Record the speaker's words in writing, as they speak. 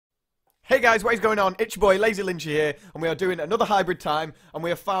Hey guys, what is going on? It's your boy Lazy Lynchy here, and we are doing another hybrid time, and we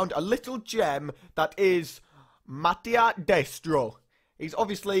have found a little gem that is Mattia Destro. He's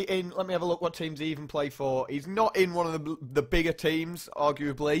obviously in, let me have a look what teams he even played for. He's not in one of the bigger teams,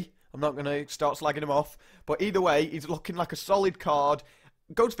 arguably. I'm not going to start slagging him off, but either way, he's looking like a solid card.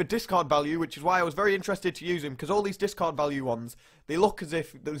 Goes for discard value, which is why I was very interested to use him, because all these discard value ones, they look as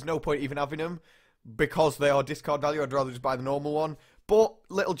if there's no point even having them, because they are discard value. I'd rather just buy the normal one. But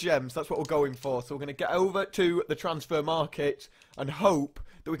little gems, that's what we're going for. So we're going to get over to the transfer market and hope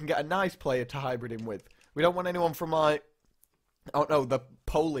that we can get a nice player to hybrid him with. We don't want anyone from, like, I don't know, the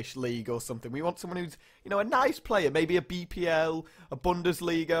Polish league or something. We want someone who's, you know, a nice player. Maybe a BPL, a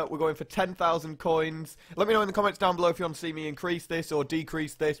Bundesliga. We're going for 10,000 coins. Let me know in the comments down below if you want to see me increase this or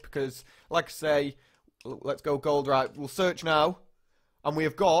decrease this. Because, like I say, let's go gold. Right, we'll search now. And we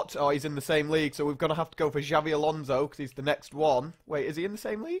have got, oh, he's in the same league, so we're going to have to go for Xavi Alonso, because he's the next one. Wait, is he in the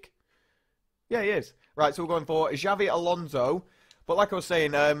same league? Yeah, he is. Right, so we're going for Xavi Alonso. But like I was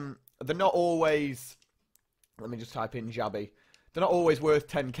saying, they're not always, let me just type in Xavi. They're not always worth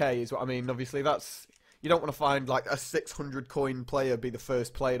 10k, is what I mean. Obviously, that's, you don't want to find, like, a 600 coin player be the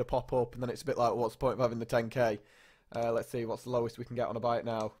first player to pop up, and then it's a bit like, what's the point of having the 10k? Let's see, what's the lowest we can get on a bite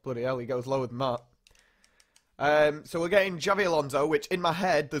now? Bloody hell, he goes lower than that. So we're getting Xavi Alonso, which in my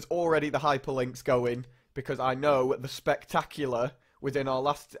head, there's already the hyperlinks going, because I know the spectacular was in our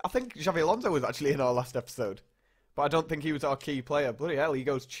last, I think Xavi Alonso was actually in our last episode, but I don't think he was our key player. Bloody hell, he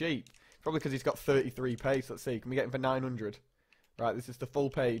goes cheap. Probably because he's got 33 pace. Let's see, can we get him for 900? Right, this is the full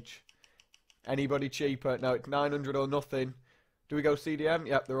page. Anybody cheaper? No, it's 900 or nothing. Do we go CDM?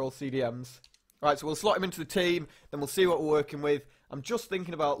 Yep, they're all CDMs. Right, so we'll slot him into the team, then we'll see what we're working with. I'm just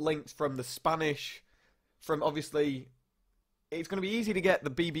thinking about links from the Spanish. From, obviously, it's going to be easy to get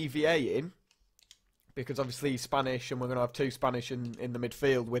the BBVA in, because obviously he's Spanish, and we're going to have two Spanish in the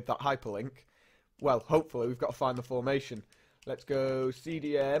midfield with that hyperlink. Well, hopefully, we've got to find the formation. Let's go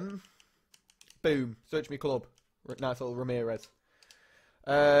CDM. Boom. Search me club. Nice little Ramirez.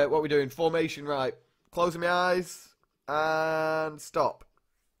 What are we doing? Formation, right. Closing my eyes, and stop.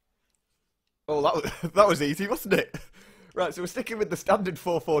 Oh, that was easy, wasn't it? Right, so we're sticking with the standard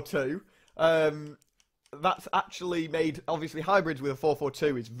 4-4-2. That's actually made, obviously, hybrids with a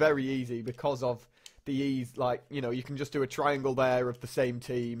 4-4-2 is very easy because of the ease, like, you know, you can just do a triangle there of the same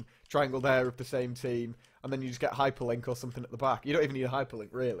team, triangle there of the same team, and then you just get hyperlink or something at the back. You don't even need a hyperlink,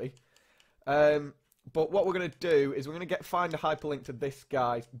 really. But what we're going to do is we're going to find a hyperlink to this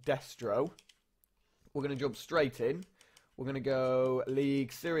guy, Destro. We're going to jump straight in. We're going to go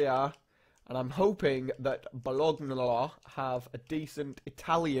League Serie A, and I'm hoping that Bologna have a decent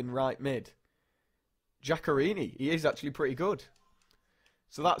Italian right mid. Giaccherini, he is actually pretty good.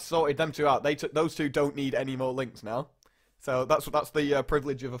 So that sorted them two out. Those two don't need any more links now. So that's the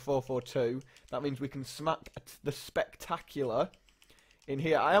privilege of a 4-4-2. That means we can smack the spectacular in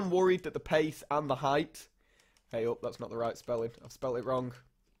here. I am worried that the pace and the height. Hey up, that's not the right spelling. I've spelled it wrong.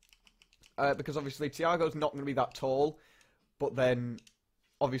 Because obviously Thiago's not going to be that tall, but then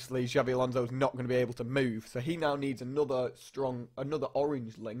obviously Xavi Alonso's not going to be able to move. So he now needs another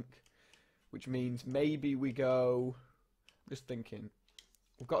orange link. Which means maybe we go, I'm just thinking,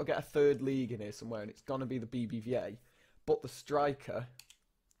 we've got to get a third league in here somewhere, and it's going to be the BBVA. But the striker,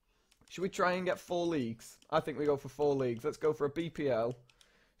 should we try and get 4 leagues? I think we go for 4 leagues. Let's go for a BPL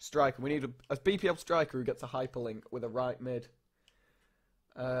striker. We need a BPL striker who gets a hyperlink with a right mid.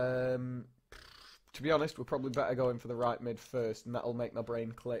 To be honest, we're probably better going for the right mid first, and that'll make my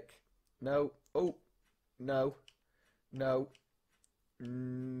brain click. No. Oh. No. No.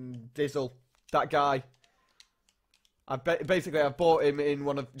 Dizzle, that guy. I've bought him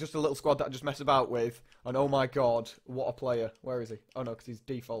in just a little squad that I just mess about with, and oh my god, what a player. Where is he? Oh no, because he's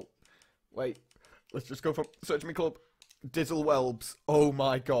default. Wait, let's just go for search me club. Dizzle Welbz. Oh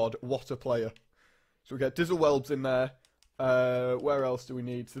my god, what a player. So we get Dizzle Welbz in there. Where else do we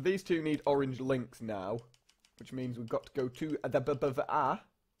need? So these two need orange links now, which means we've got to go to the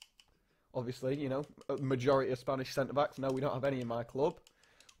obviously, you know, a majority of Spanish centre-backs. No, we don't have any in my club.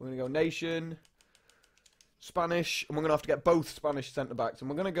 We're going to go nation, Spanish, and we're going to have to get both Spanish centre-backs. And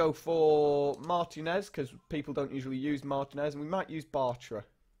we're going to go for Martinez, because people don't usually use Martinez, and we might use Bartra.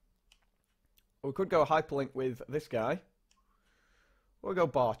 Or we could go hyperlink with this guy. We'll go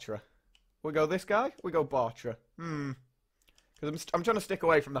Bartra. We'll go this guy, we go Bartra. Because I'm trying to stick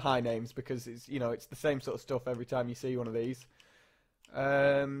away from the high names, because it's, you know, it's the same sort of stuff every time you see one of these.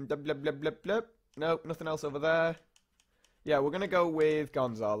 Blah, blah, blah, blah, blah. Nope, nothing else over there. Yeah, we're going to go with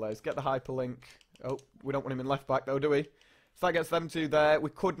Gonzalez. Get the hyperlink. Oh, we don't want him in left back though, do we? So that gets them two there. We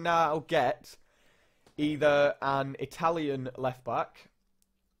could now get either an Italian left back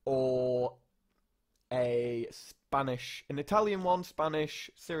or an Italian one, Spanish,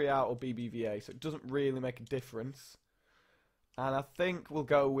 Serie A or BBVA. So it doesn't really make a difference. And I think we'll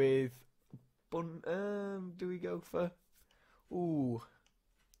go with... do we go for... Ooh.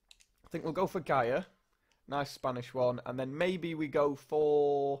 I think we'll go for Gaia. Nice Spanish one. And then maybe we go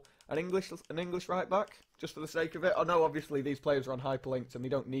for an English right back, just for the sake of it. I know obviously these players are on hyperlinks and they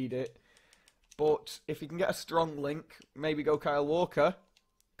don't need it. But if you can get a strong link, maybe go Kyle Walker.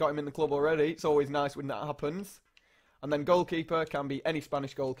 Got him in the club already. It's always nice when that happens. And then goalkeeper can be any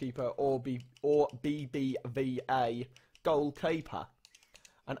Spanish goalkeeper or BBVA goalkeeper.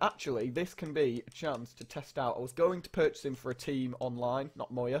 And actually, this can be a chance to test out. I was going to purchase him for a team online,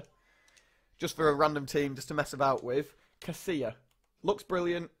 not Moya. Just for a random team, just to mess about with. Casilla. Looks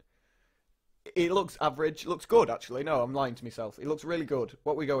brilliant. It looks average. It looks good, actually. No, I'm lying to myself. It looks really good.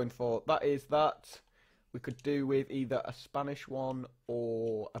 What are we going for? That is that. We could do with either a Spanish one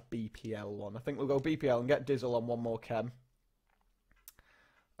or a BPL one. I think we'll go BPL and get Dizzle on one more chem.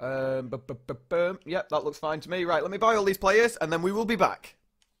 Yep, that looks fine to me. Right, let me buy all these players and then we will be back.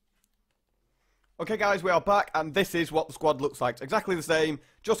 Okay guys, we are back and this is what the squad looks like. It's exactly the same,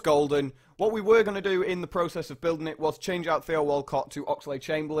 just golden. What we were going to do in the process of building it was change out Theo Walcott to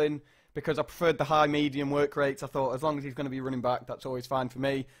Oxlade-Chamberlain because I preferred the high-medium work rates. I thought as long as he's going to be running back, that's always fine for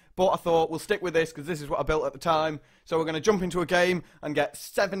me. But I thought we'll stick with this because this is what I built at the time. So we're going to jump into a game and get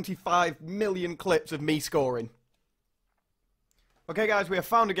 75 million clips of me scoring. Okay guys, we have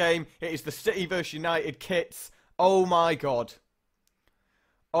found a game. It is the City vs United kits. Oh my god.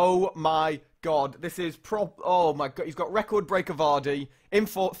 Oh my god. This is oh my god. He's got Record Breaker Vardy.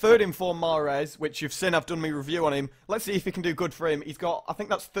 Third in form Mahrez, which you've seen I've done my review on him. Let's see if he can do good for him. He's got, I think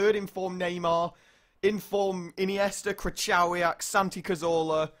that's third in form Neymar. In form Iniesta, Krychowiak, Santi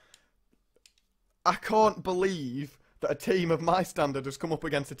Cazorla. I can't believe that a team of my standard has come up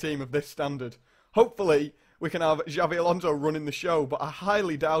against a team of this standard. Hopefully we can have Xavi Alonso running the show, but I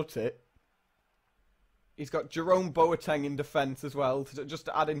highly doubt it. He's got Jerome Boateng in defence as well, just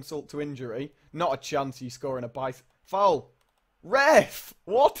to add insult to injury. Not a chance he's scoring a bicep. Foul! Ref!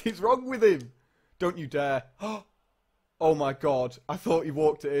 What is wrong with him? Don't you dare. Oh my god, I thought he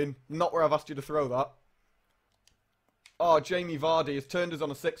walked it in. Not where I've asked you to throw that. Oh, Jamie Vardy has turned us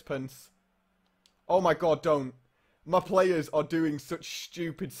on a sixpence. Oh my god, don't. My players are doing such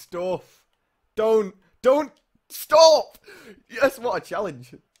stupid stuff. Don't stop! Yes, what a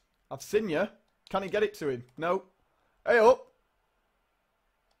challenge. I've seen you. Can he get it to him? No. Hey up.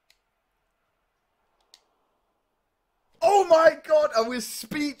 Oh my god, I was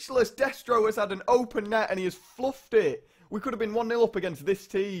speechless. Destro has had an open net and he has fluffed it. We could have been 1-0 up against this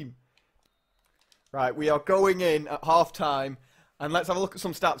team. Right, we are going in at half time. And let's have a look at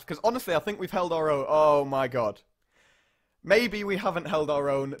some stats. Because honestly, I think we've held our own. Oh my god. Maybe we haven't held our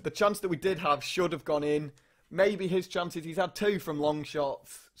own. The chance that we did have should have gone in. Maybe his chances, he's had 2 from long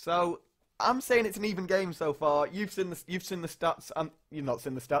shots. So I'm saying it's an even game so far. You've seen the stats, and you've not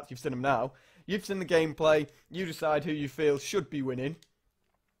seen the stats, you've seen them now. You've seen the gameplay. You decide who you feel should be winning.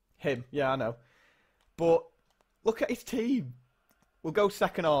 Him, yeah, I know. But look at his team. We'll go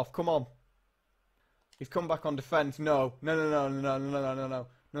second half. Come on. He's come back on defence. No. No.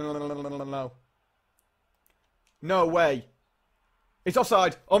 No way. It's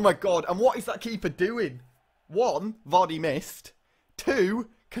offside. Oh my god. And what is that keeper doing? 1, Vardy missed. 2,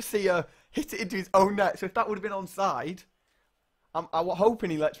 Casilla hit it into his own net. So if that would have been onside, I'm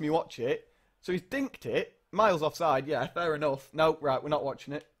hoping he lets me watch it. So he's dinked it. Miles offside. Yeah, fair enough. No, right, we're not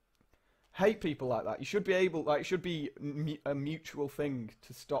watching it. Hate people like that. You should be able, like, it should be a mutual thing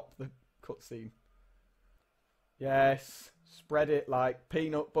to stop the cutscene. Yes, spread it like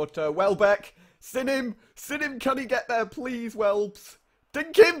peanut butter. Welbeck, sin him, can he get there, please, Welbz?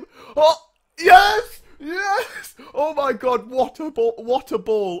 Dink him! Oh, yes! Yes! Oh my god, what a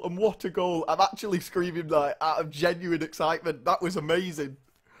ball and what a goal. I'm actually screaming like out of genuine excitement. That was amazing.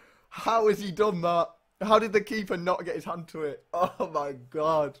 How has he done that? How did the keeper not get his hand to it? Oh my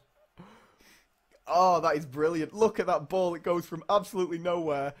god. Oh, that is brilliant. Look at that ball. It goes from absolutely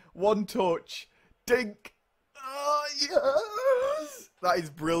nowhere. One touch. Dink. Oh, yes! That is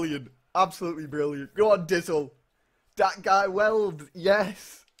brilliant. Absolutely brilliant. Go on, Dizzle. Dat Guy Welbz.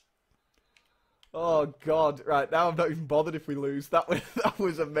 Yes. Oh, God. Right, now I'm not even bothered if we lose. That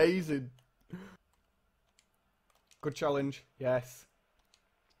was amazing. Good challenge. Yes.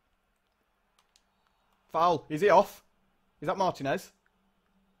 Foul. Is he off? Is that Martinez?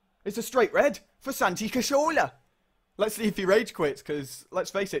 It's a straight red for Santi Cazorla. Let's see if he rage quits, because, let's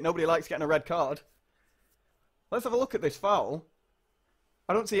face it, nobody likes getting a red card. Let's have a look at this foul.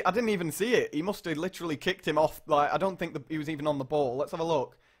 I didn't even see it. He must have literally kicked him off. Like, I don't think he was even on the ball. Let's have a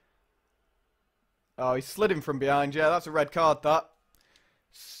look. Oh, he slid him from behind. Yeah, that's a red card, that.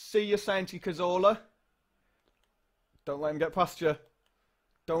 See you, Santi Cazorla. Don't let him get past you.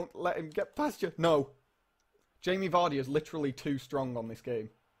 Don't let him get past you. No. Jamie Vardy is literally too strong on this game.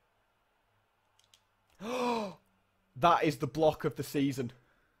 That is the block of the season.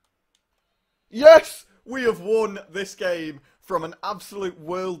 Yes! We have won this game from an absolute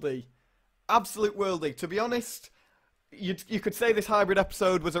worldie. Absolute worldie. To be honest, you could say this hybrid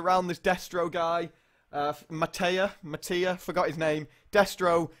episode was around this Destro guy. Mattia, forgot his name.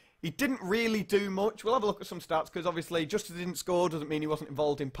 Destro, he didn't really do much. We'll have a look at some stats, because obviously just as he didn't score doesn't mean he wasn't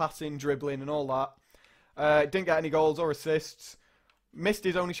involved in passing, dribbling and all that. Didn't get any goals or assists. Missed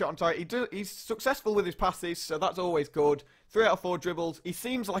his only shot on target. He's successful with his passes, so that's always good. 3 out of 4 dribbles. He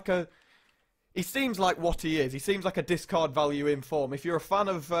seems like what he is. He seems like a discard value in form. If you're a fan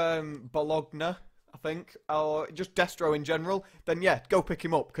of Bologna, I think, or just Destro in general, then yeah, go pick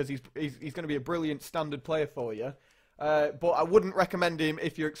him up, because he's going to be a brilliant standard player for you. But I wouldn't recommend him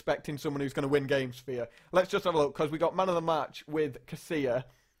if you're expecting someone who's going to win games for you. Let's just have a look, because we got man of the match with Casilla.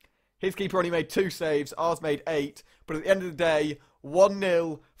 His keeper only made 2 saves, ours made 8, but at the end of the day,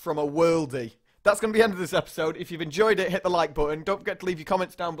 1-0 from a worldie. That's going to be the end of this episode. If you've enjoyed it, hit the like button. Don't forget to leave your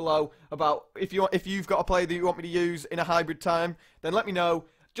comments down below about if you've got a player that you want me to use in a hybrid time, then let me know.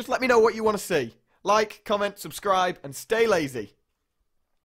 Just let me know what you want to see. Like, comment, subscribe, and stay lazy.